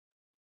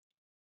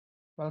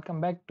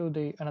Welcome back to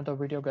the another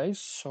video, guys.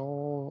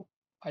 So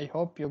I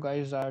hope you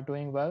guys are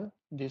doing well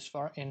this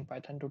far in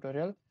Python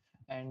tutorial.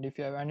 And if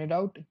you have any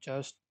doubt,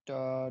 just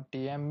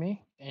DM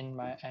me in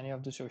my any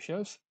of the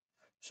socials.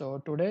 So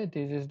today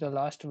this is the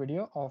last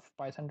video of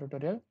Python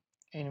tutorial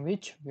in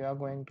which we are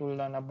going to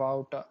learn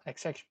about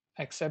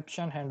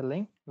exception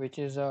handling, which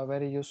is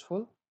very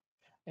useful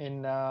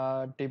in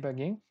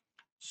debugging.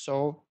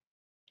 So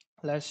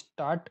let's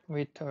start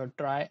with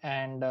try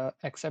and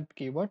except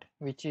keyword,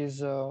 which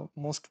is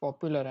most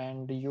popular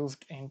and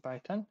used in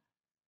Python.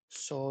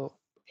 So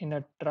in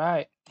a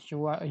try,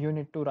 you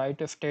need to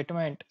write a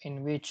statement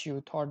in which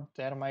you thought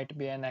there might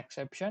be an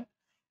exception,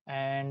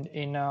 and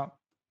in a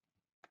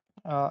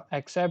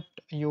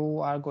except you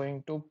are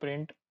going to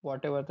print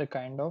whatever the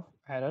kind of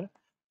error.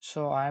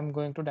 So I am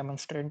going to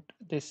demonstrate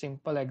this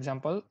simple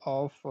example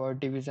of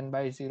division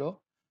by zero.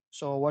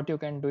 So what you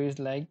can do is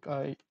like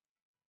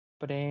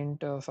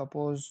print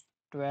suppose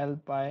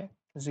 12 by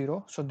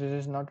 0. So this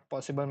is not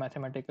possible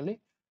mathematically,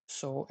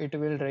 so it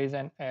will raise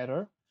an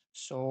error.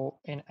 So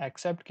in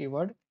except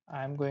keyword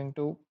I am going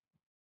to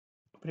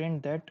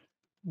print that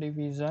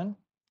division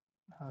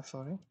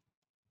sorry,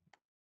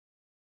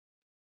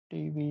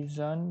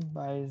 division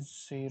by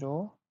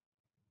 0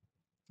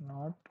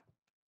 not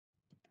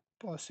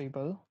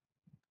possible,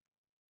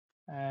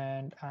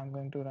 and I'm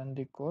going to run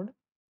the code.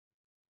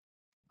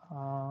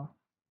 uh,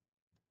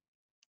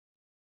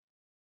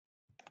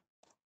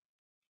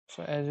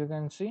 so as you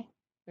can see,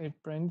 it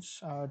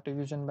prints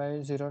division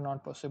by 0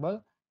 not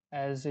possible,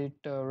 as it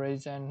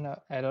raised an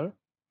error.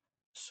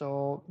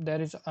 So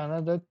there is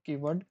another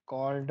keyword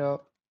called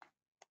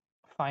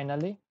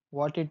finally.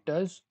 What it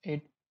does,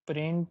 it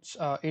prints,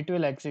 it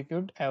will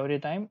execute every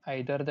time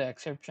either the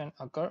exception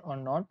occur or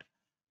not.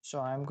 So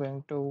I'm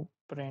going to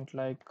print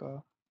like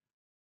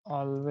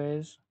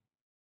always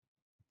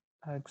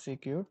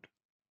execute.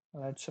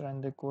 Let's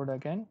run the code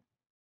again.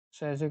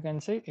 So as you can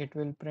see, it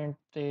will print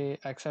the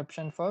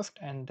exception first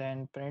and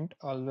then print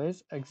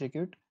always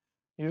execute.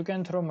 You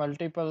can throw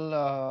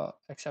multiple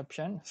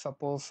exception.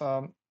 Suppose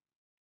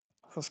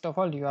first of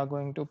all you are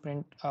going to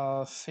print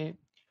see,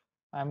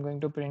 I'm going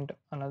to print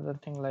another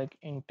thing like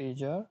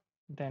integer,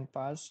 then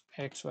pass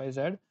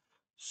xyz.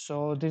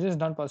 So this is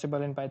not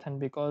possible in Python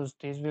because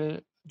this will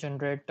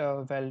generate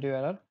a value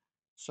error.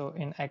 So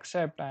in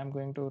except I'm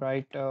going to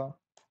write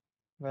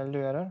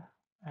value error,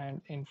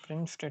 and in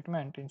print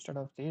statement instead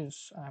of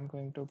this I'm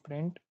going to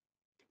print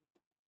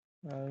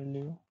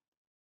value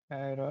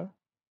error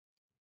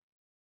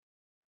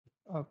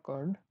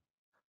occurred,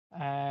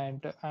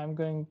 and I'm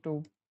going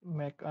to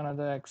make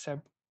another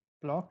except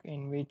block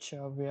in which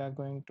we are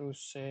going to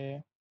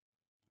say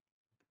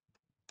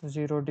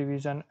zero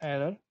division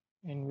error,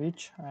 in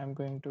which I am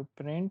going to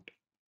print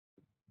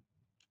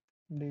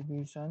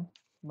division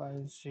by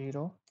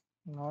 0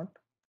 not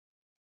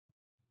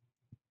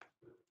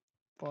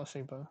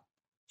possible.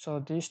 So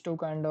these two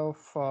kind of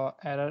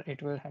error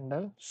it will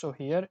handle. So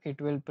here it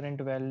will print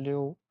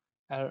value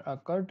error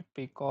occurred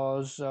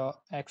because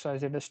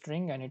xyz is a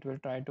string and it will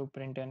try to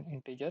print an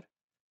integer.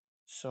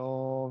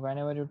 So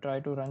whenever you try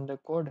to run the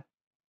code,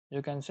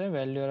 you can say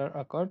value error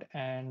occurred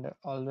and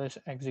always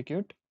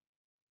execute,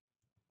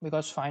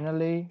 because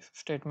finally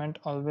statement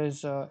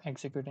always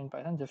execute in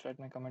Python. Just let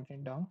me comment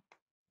it down.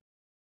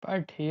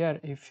 But here,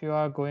 if you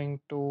are going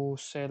to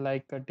say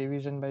like a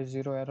division by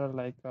 0 error,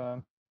 like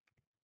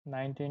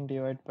 19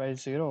 divided by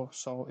 0,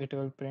 so it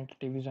will print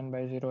division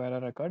by 0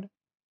 error occurred.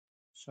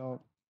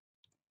 So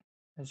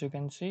as you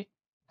can see,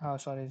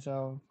 sorry,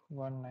 so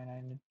 1 9,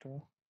 I need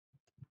to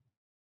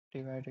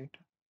divide it.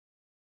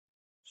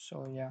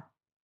 So yeah,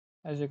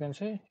 as you can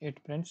see,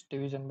 it prints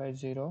division by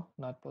 0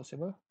 not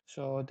possible.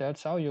 So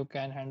that's how you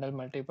can handle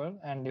multiple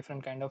and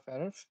different kind of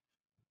errors.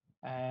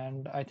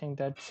 And I think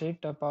that's it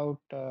about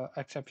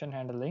exception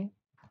handling.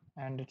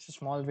 And it's a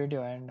small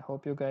video, and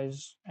hope you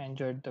guys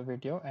enjoyed the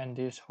video and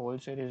this whole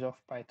series of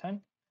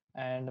Python.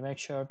 And make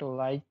sure to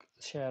like,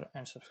 share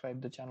and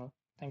subscribe the channel.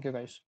 Thank you guys.